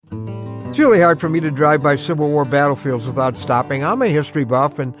It's really hard for me to drive by Civil War battlefields without stopping. I'm a history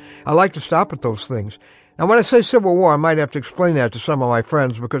buff, and I like to stop at those things. Now, when I say Civil War, I might have to explain that to some of my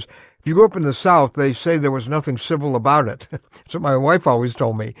friends, because if you grew up in the South, they say there was nothing civil about it. That's what my wife always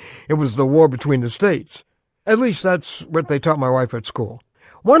told me. It was the war between the states. At least that's what they taught my wife at school.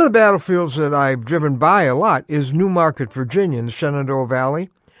 One of the battlefields that I've driven by a lot is New Market, Virginia, in the Shenandoah Valley.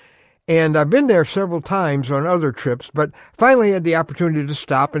 And I've been there several times on other trips, but finally had the opportunity to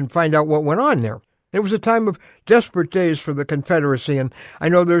stop and find out what went on there. It was a time of desperate days for the Confederacy, and I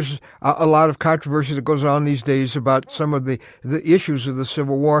know there's a lot of controversy that goes on these days about some of the issues of the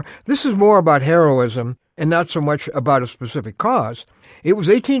Civil War. This is more about heroism and not so much about a specific cause. It was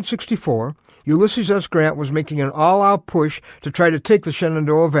 1864. Ulysses S. Grant was making an all-out push to try to take the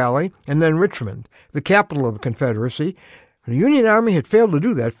Shenandoah Valley and then Richmond, the capital of the Confederacy. The Union Army had failed to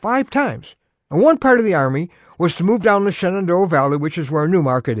do that 5 times. And one part of the Army was to move down the Shenandoah Valley, which is where New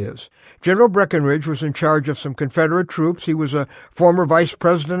Market is. General Breckinridge was in charge of some Confederate troops. He was a former vice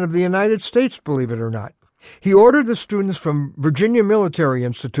president of the United States, believe it or not. He ordered the students from Virginia Military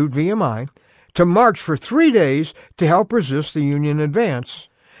Institute, VMI, to march for 3 days to help resist the Union advance.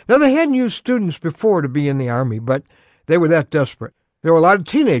 Now, they hadn't used students before to be in the Army, but they were that desperate. There were a lot of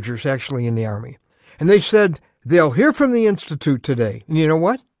teenagers actually in the Army. And they said, they'll hear from the Institute today. And you know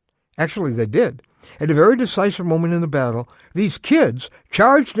what? Actually, they did. At a very decisive moment in the battle, these kids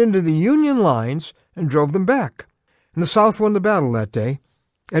charged into the Union lines and drove them back. And the South won the battle that day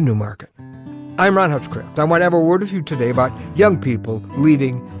at New Market. I'm Ron Hutchcraft. I want to have a word with you today about young people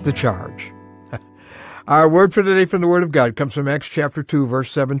leading the charge. Our word for today from the Word of God comes from Acts chapter 2,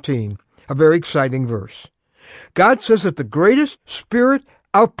 verse 17, a very exciting verse. God says that the greatest Spirit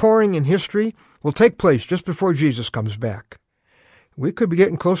outpouring in history will take place just before Jesus comes back. We could be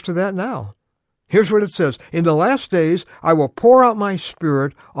getting close to that now. Here's what it says. In the last days, I will pour out my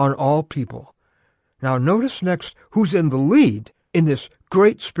Spirit on all people. Now notice next who's in the lead in this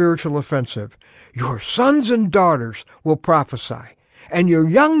great spiritual offensive. Your sons and daughters will prophesy, and your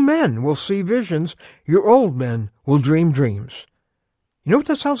young men will see visions. Your old men will dream dreams. You know what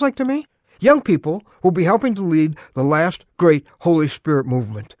that sounds like to me? Young people will be helping to lead the last great Holy Spirit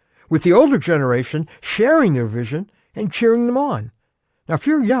movement, with the older generation sharing their vision and cheering them on. Now, if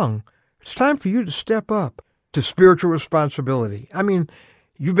you're young, it's time for you to step up to spiritual responsibility. I mean,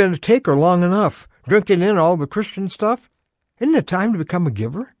 you've been a taker long enough, drinking in all the Christian stuff. Isn't it time to become a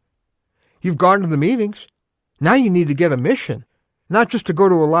giver? You've gone to the meetings. Now you need to get a mission, not just to go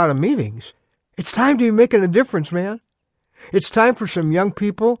to a lot of meetings. It's time to be making a difference, man. It's time for some young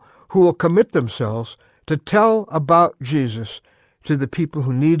people who will commit themselves to tell about Jesus to the people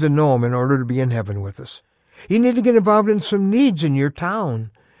who need to know Him in order to be in heaven with us. You need to get involved in some needs in your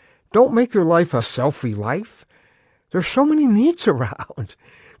town. Don't make your life a selfie life. There's so many needs around.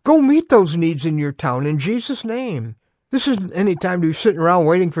 Go meet those needs in your town in Jesus' name. This isn't any time to be sitting around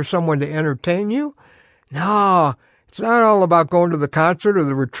waiting for someone to entertain you. No, it's not all about going to the concert or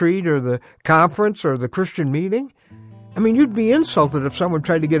the retreat or the conference or the Christian meeting. I mean, you'd be insulted if someone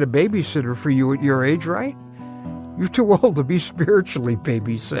tried to get a babysitter for you at your age, right? You're too old to be spiritually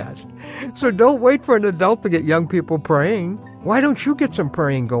babysat. So don't wait for an adult to get young people praying. Why don't you get some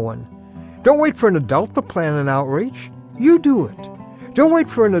praying going? Don't wait for an adult to plan an outreach. You do it. Don't wait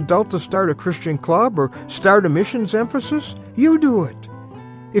for an adult to start a Christian club or start a missions emphasis. You do it.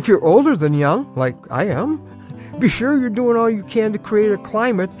 If you're older than young, like I am, be sure you're doing all you can to create a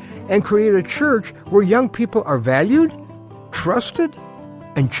climate and create a church where young people are valued, trusted,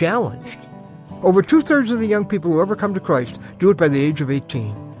 and challenged. Over 2/3 of the young people who ever come to Christ do it by the age of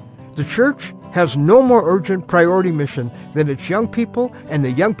 18. The church has no more urgent priority mission than its young people and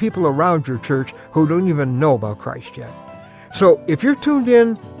the young people around your church who don't even know about Christ yet. So if you're tuned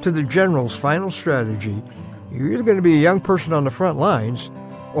in to the General's final strategy, you're either going to be a young person on the front lines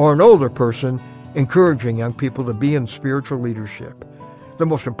or an older person encouraging young people to be in spiritual leadership. The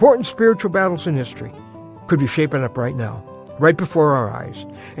most important spiritual battles in history could be shaping up right now, right before our eyes.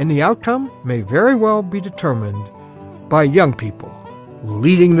 And the outcome may very well be determined by young people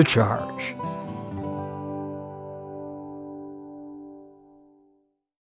leading the charge.